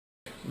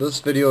This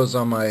video is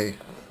on my,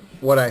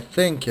 what I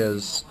think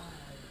is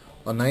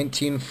a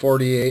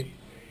 1948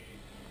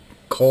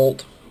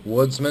 Colt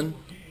Woodsman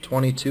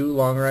 22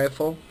 long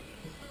rifle.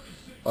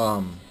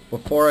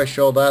 Before I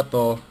show that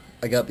though,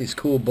 I got these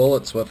cool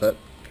bullets with it.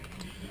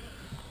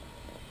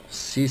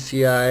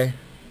 CCI,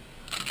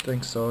 I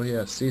think so,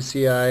 yeah,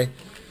 CCI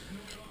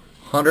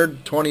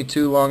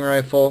 122 long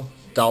rifle,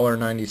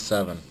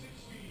 $1.97. I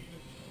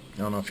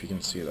don't know if you can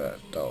see that,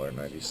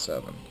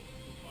 $1.97.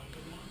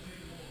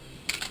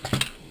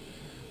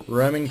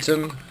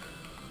 Remington.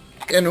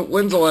 And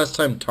when's the last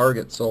time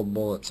Target sold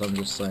bullets? I'm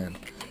just saying.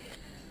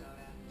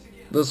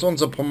 This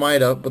one's a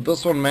Pomida, but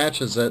this one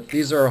matches it.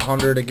 These are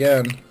 100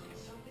 again.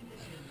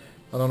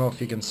 I don't know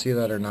if you can see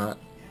that or not.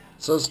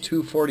 It says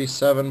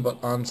 $247, but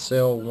on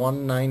sale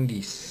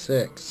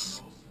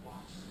 $196.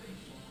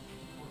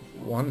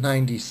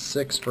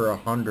 $196 for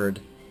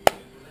 100.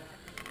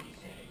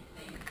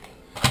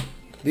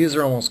 These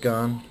are almost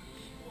gone.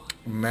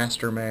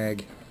 Master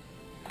Mag.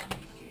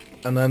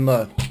 And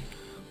then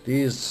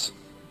these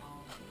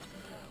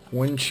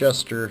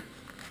Winchester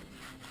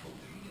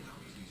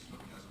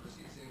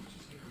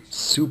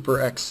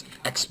Super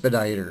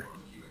Expediter.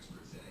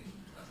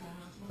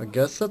 I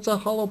guess that's a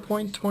hollow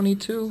point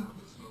 22.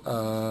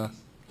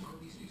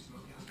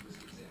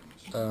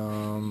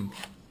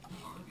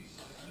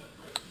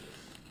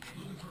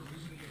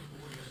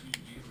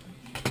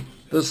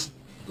 This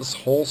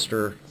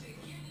holster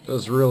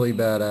is really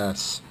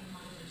badass.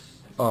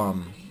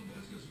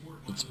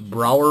 It's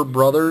Brower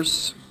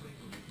Brothers.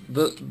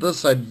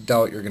 This I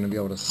doubt you're gonna be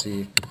able to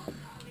see.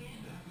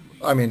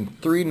 I mean,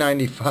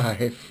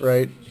 $3.95,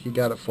 right? He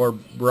got it for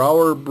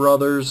Brower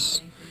Brothers,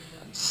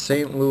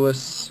 St.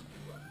 Louis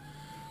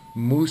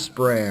Moose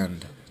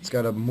brand. It's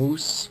got a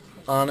moose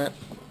on it.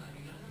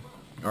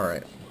 All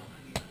right.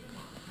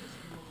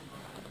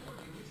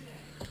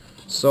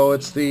 So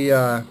it's the,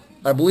 I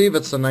believe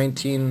it's the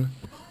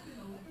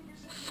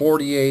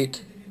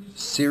 1948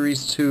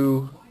 Series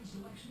 2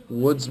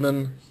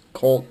 Woodsman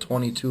Colt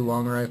 22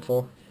 long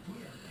rifle.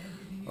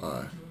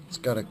 It's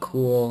got a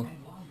cool,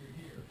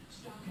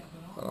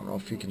 I don't know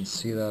if you can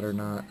see that or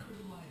not,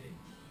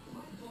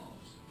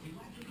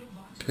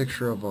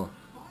 picture of a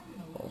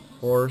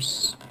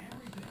horse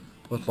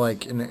with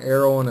like an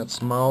arrow in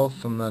its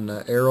mouth and then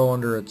an arrow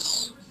under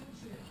its,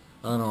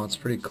 I don't know, it's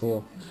pretty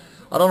cool.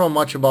 I don't know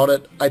much about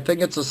it. I think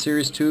it's a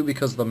Series 2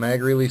 because the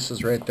mag release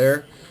is right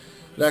there.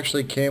 It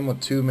actually came with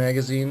 2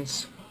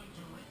 magazines,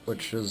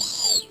 which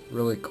is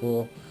really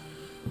cool.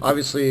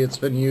 Obviously it's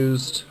been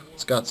used.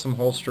 It's got some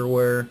holster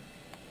wear.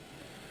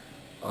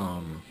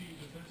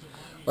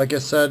 Like I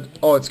said,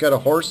 oh, it's got a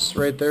horse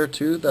right there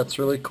too. That's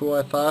really cool,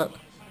 I thought.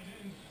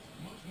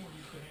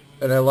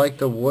 And I like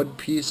the wood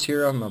piece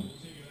here on the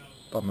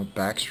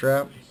back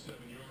strap.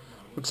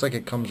 Looks like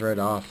it comes right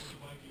off.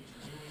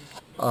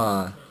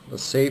 The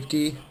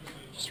safety,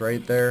 just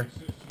right there.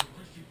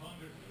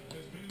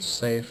 It's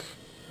safe.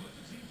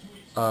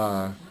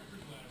 Lock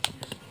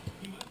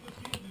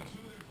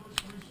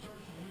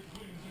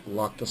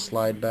the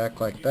slide back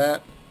like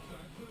that.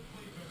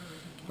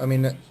 I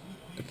mean, it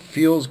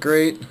feels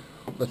great.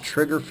 The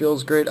trigger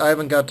feels great. I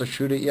haven't got to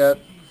shoot it yet.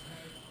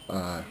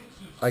 I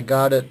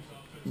got it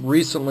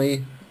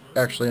recently,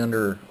 actually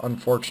under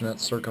unfortunate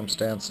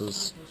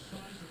circumstances.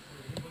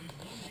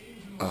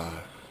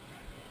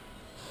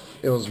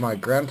 It was my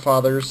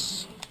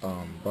grandfather's,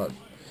 but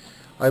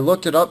I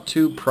looked it up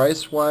too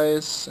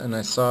price-wise, and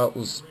I saw it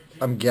was,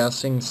 I'm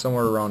guessing,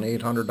 somewhere around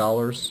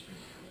 $800.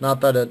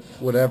 Not that it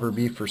would ever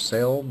be for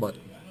sale, but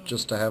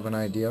just to have an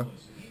idea.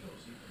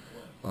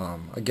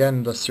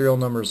 Again, the serial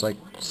number is like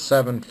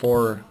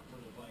 74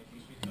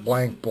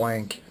 blank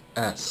blank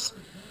S.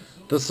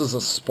 This is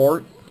a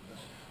Sport.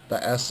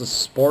 The S is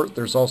Sport.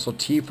 There's also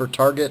T for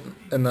Target,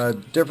 and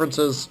the difference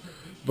is,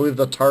 I believe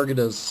the Target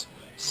is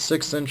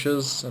 6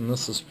 inches, and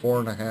this is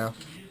 4.5.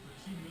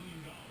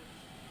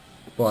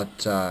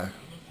 But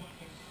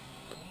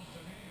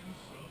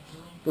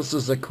this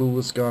is the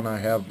coolest gun I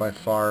have by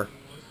far.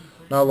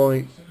 Not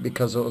only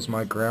because it was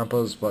my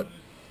grandpa's, but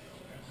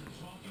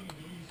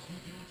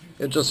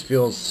it just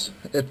feels,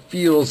 it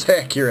feels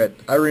accurate.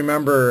 I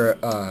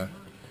remember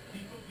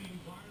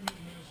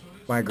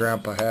my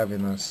grandpa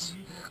having this.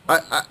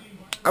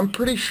 I'm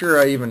pretty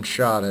sure I even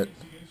shot it,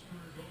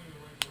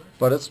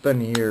 but it's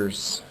been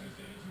years,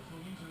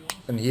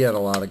 and he had a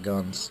lot of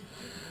guns.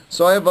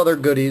 So I have other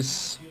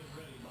goodies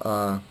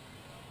other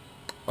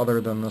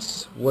than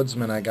this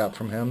Woodsman I got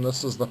from him.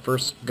 This is the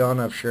first gun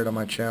I've shared on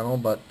my channel,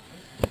 but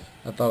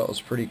I thought it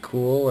was pretty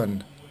cool,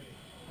 and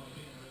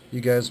you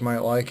guys might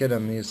like it.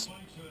 And these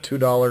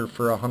 $2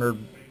 for 100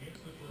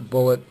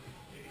 bullet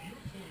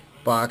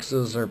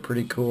boxes are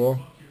pretty cool.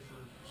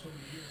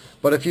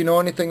 But if you know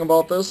anything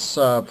about this,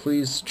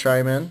 please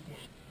chime in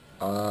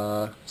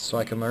so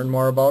I can learn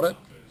more about it.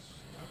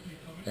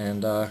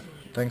 And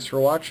thanks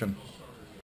for watching.